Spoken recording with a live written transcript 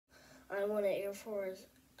I won an Air Force.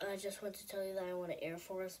 I just want to tell you that I won an Air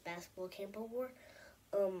Force basketball camp award.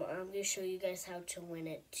 I'm gonna show you guys how to win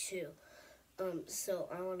it too. So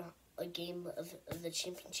I won a game of the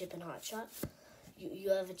championship in Hot Shot. You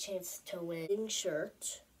have a chance to win a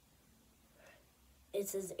shirt. It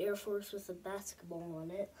says Air Force with a basketball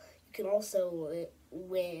on it. You can also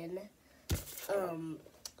win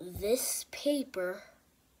this paper,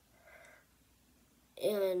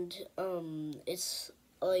 and it's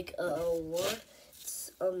like a award.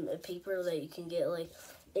 It's a paper that you can get, like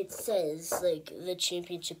it says like the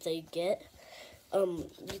championship that you get.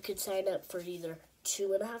 You could sign up for either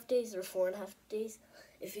 2.5 days or 4.5 days.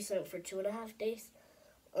 If you sign up for 2.5 days,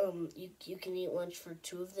 you can eat lunch for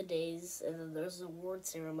 2 of the days, and then there's an award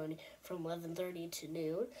ceremony from 11:30 to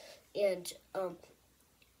noon. And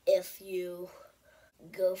if you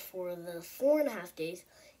go for the 4.5 days,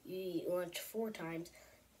 you eat lunch 4 times.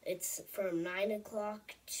 It's from 9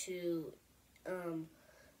 o'clock to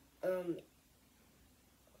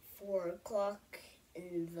 4 o'clock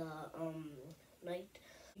in the night.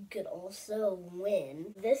 You could also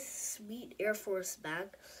win this sweet Air Force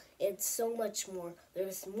bag and so much more.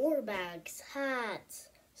 There's more bags, hats,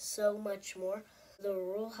 so much more. The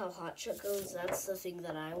rule how Hot Shot goes, that's the thing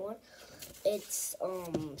that I want. It's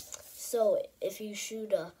so if you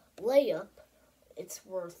shoot a layup, it's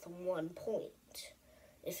worth 1 point.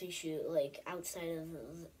 If you shoot like outside of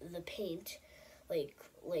the paint,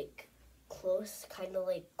 like close, kind of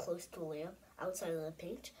like close to a layup, outside of the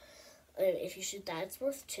paint, and if you shoot that, it's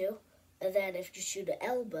worth 2. And then if you shoot an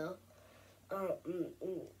elbow,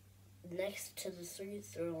 next to the free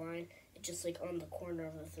throw line, it's just like on the corner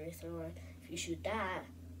of the free throw line. If you shoot that,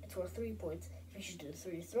 it's worth 3 points. If you shoot a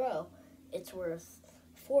free throw, it's worth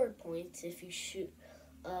 4 points. If you shoot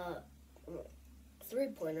a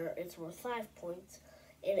 3-pointer, it's worth 5 points.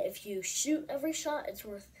 And if you shoot every shot, it's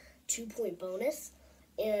worth 2-point bonus.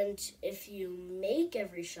 And if you make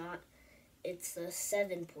every shot, it's a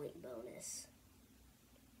 7-point bonus.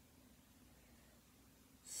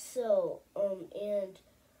 So,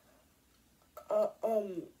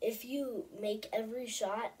 if you make every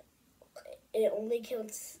shot, it only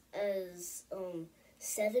counts as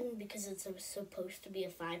 7 because it's supposed to be a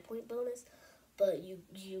 5-point bonus. But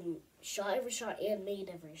you shot every shot and made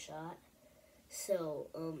every shot, so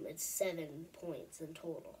it's 7 points in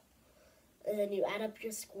total. And then you add up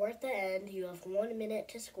your score at the end. You have 1 minute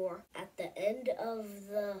to score. At the end of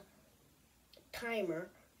the timer,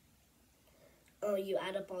 you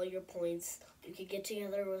add up all your points. You could get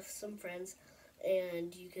together with some friends,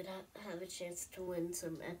 and you could have a chance to win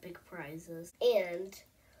some epic prizes. And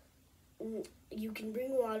you can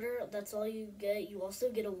bring water. That's all you get. You also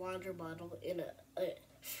get a water bottle and a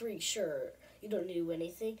free shirt. You don't do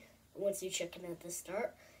anything once you check in at the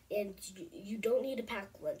start. And you don't need to pack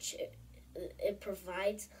lunch. It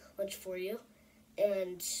provides lunch for you.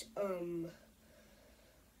 And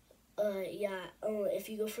if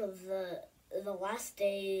you go for the last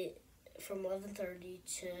day from 11:30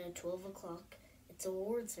 to 12 o'clock, it's an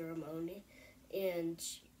award ceremony, and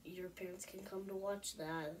your parents can come to watch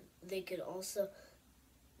that. They could also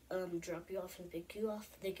drop you off and pick you off.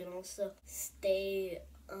 They can also stay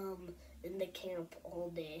in the camp all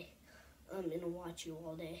day and watch you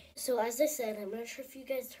all day. So as I said, I'm not sure if you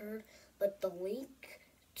guys heard, but the link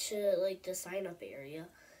to like the sign up area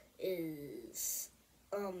is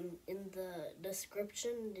in the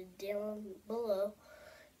description down below.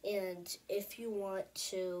 And if you want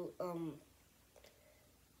to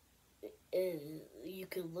you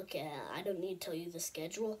could look at, I don't need to tell you the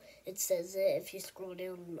schedule. It says it. If you scroll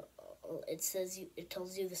down, it tells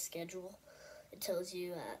you the schedule. It tells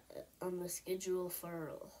you on the schedule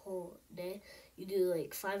for a whole day. You do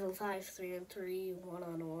like 5-on-5, 3-on-3,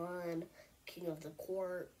 1-on-1, King of the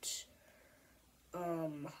Court,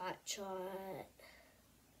 Hot Shot,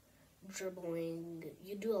 dribbling.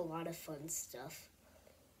 You do a lot of fun stuff.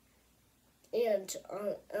 And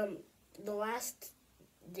the last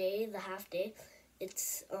day, the half day,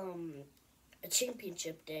 it's a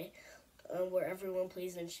championship day where everyone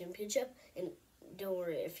plays in championship. And don't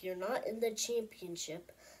worry, if you're not in the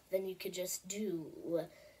championship, then you could just do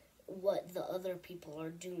what the other people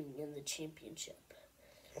are doing in the championship.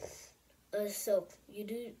 So you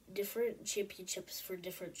do different championships for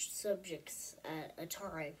different subjects at a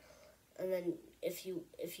time, and then if you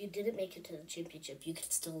didn't make it to the championship, you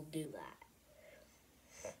could still do that.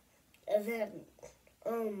 And then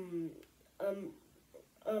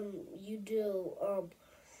you do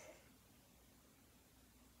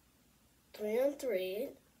 3-on-3,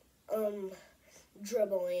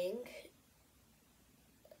 dribbling,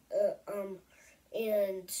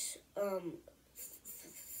 and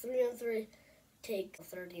 3-on-3 take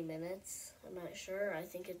 30 minutes. I'm not sure. I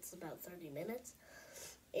think it's about 30 minutes.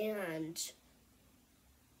 And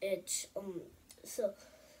so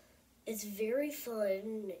it's very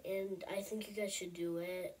fun, and I think you guys should do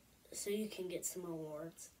it so you can get some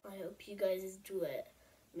awards. I hope you guys do it.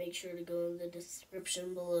 Make sure to go in the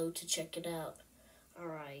description below to check it out.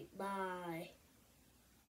 Alright, bye.